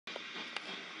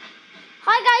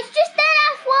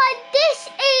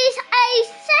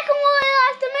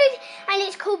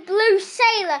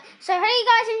sailor. So hope you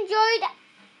guys enjoyed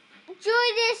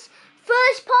this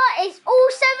first part. It's all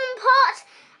 7 parts,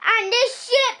 and this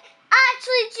ship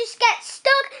actually just gets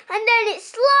stuck, and then it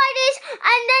slides,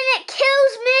 and then it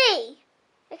kills me.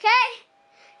 Okay?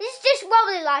 This is just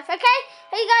Wobbly life, okay?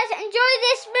 Hope you guys enjoy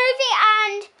this movie,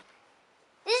 and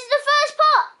this is the first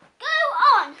part. Go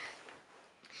on.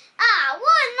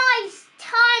 What a nice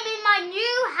time in my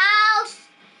new house,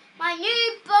 my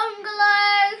new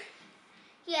bungalow.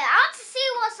 Yeah, I want to see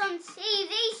what's on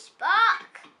TV,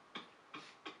 Spark.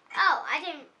 Oh, I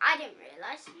didn't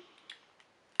realise.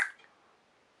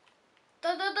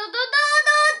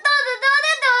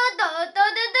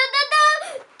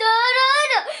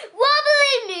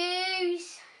 Wobbly news.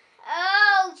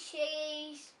 Oh,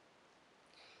 jeez.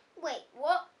 Wait,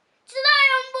 what? Today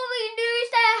on Wobbly news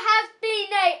there has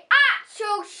been an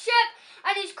actual ship,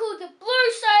 and it's called the Blue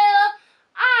Sailor,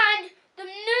 and the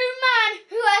new man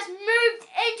who has moved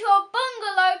into a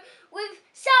bungalow with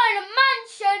selling a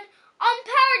mansion on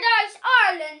Paradise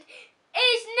Island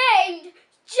is named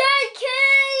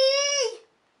Jakey.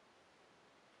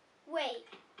 Wait,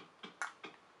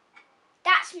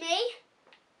 that's me?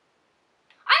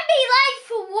 I'd be late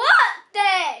for work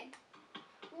then.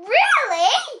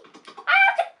 Really? I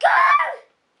have to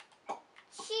go.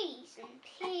 Cheese and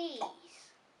peas.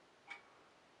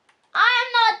 I am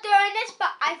not doing this,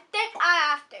 but I think I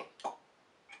have to.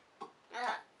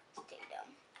 It's too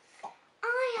dumb. I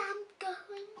am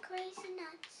going crazy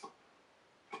nuts.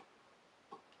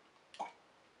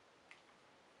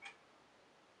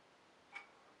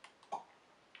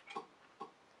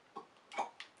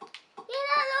 Yeah,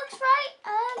 that looks right.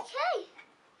 Okay.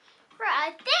 Right, I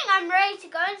think I'm ready to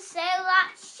go and sail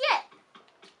that ship.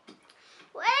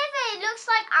 Whatever it looks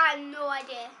like, I have no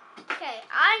idea. Okay,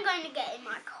 I'm going to get in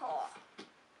my car.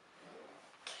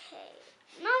 Okay,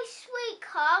 nice sweet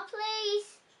car,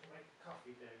 please. Make a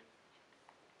coffee, Dave.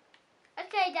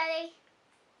 Okay, Daddy.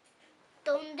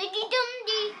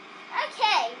 Dum-diddy-dum-dee.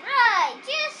 Okay, right,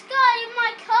 just got in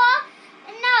my car,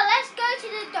 and now let's go to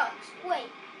the docks.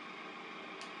 Wait,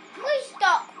 which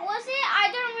dock was it?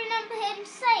 I don't remember him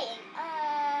saying.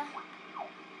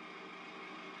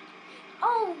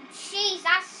 Oh, jeez,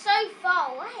 that's so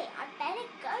far away. I better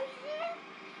go here.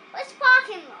 Where's the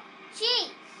parking lot? Jeez.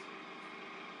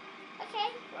 Okay,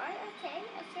 right, okay.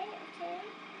 Okay,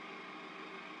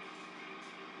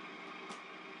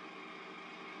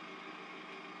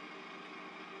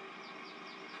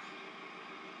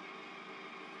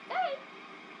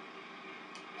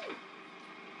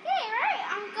 right,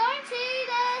 I'm going to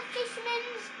the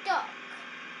fisherman's dock.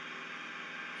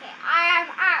 Okay, I am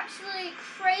absolutely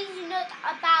crazy nuts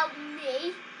about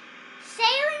me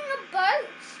sailing a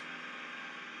boat.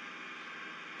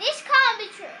 This can't be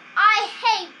true. I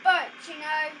hate boats, you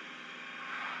know.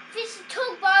 If it's a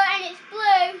tugboat and it's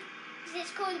blue, because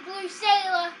it's called the Blue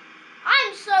Sailor,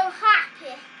 I'm so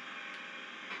happy.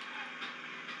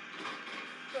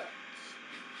 But,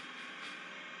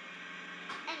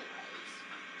 anyways,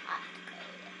 I have to go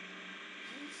there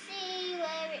and see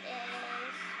where it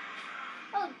is.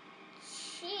 Oh,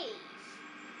 jeez.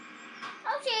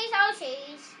 Oh,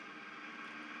 jeez.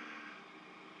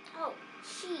 Oh,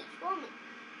 jeez, woman.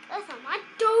 What am I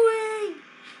doing?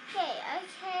 Okay.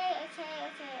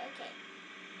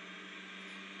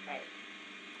 Right.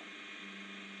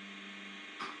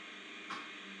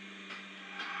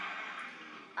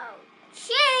 Oh,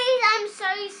 jeez, I'm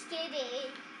so skitty.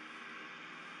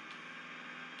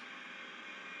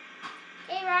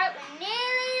 Okay, right, we're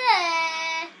nearly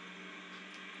there.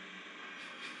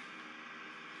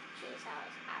 Jeez, that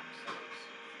was absolute.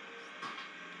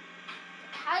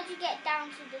 How'd you get down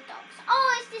to the docks? Oh,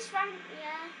 it's this ramp.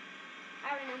 Yeah, I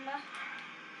remember.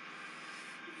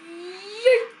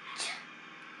 Yeet.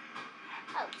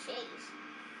 Oh, jeez.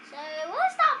 So,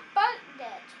 what's that boat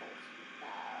they're talking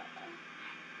about?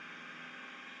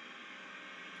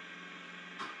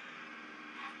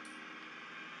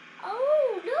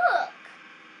 Oh, look.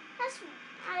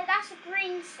 That's a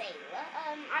green sailor.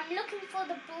 I'm looking for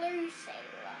the blue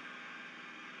sailor.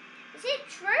 Is it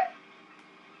true?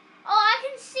 Oh, I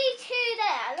can see 2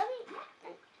 there. Let me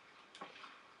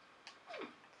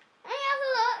have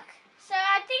a look. So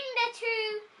I think they're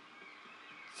 2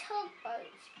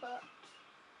 tugboats, but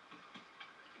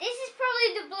this is probably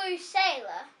the Blue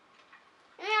Sailor.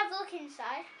 Let me have a look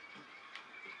inside.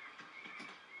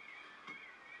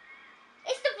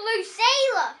 It's the Blue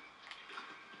Sailor.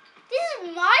 This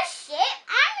is my ship.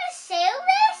 I'm gonna sail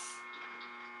this.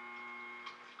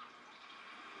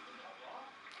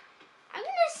 I'm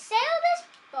gonna sail this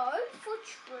boat for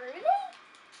truly.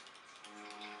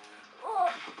 Oh,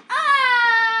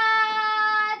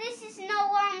 this is not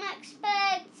what I'm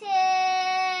expecting.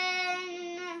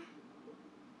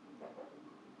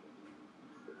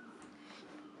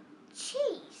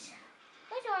 jeez.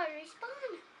 Where do I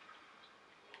respawn?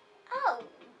 Oh,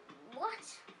 what?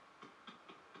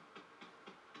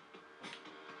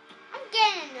 I'm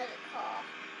getting another car.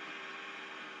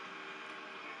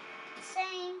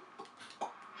 Same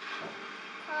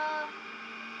car.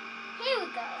 Here we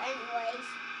go, anyways.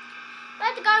 I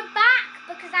have to go back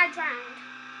because I drowned.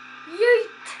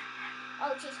 Yeet!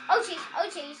 Oh jeez, oh jeez, oh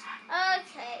jeez.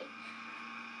 Okay.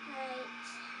 Right.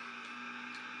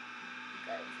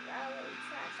 Go to rally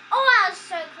tracks. Oh, I was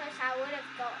so close. I would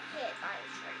have got hit by a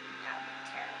train. That would be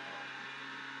terrible.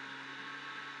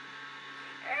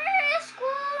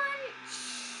 Squanch.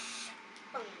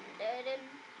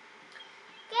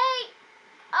 Okay.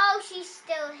 Oh, she's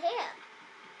still here.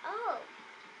 Oh.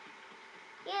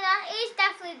 Yeah, that is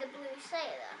definitely the blue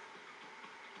sailor.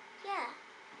 Yeah.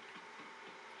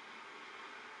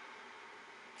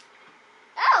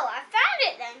 Oh, I found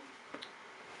it then.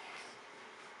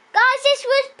 Guys, this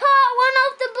was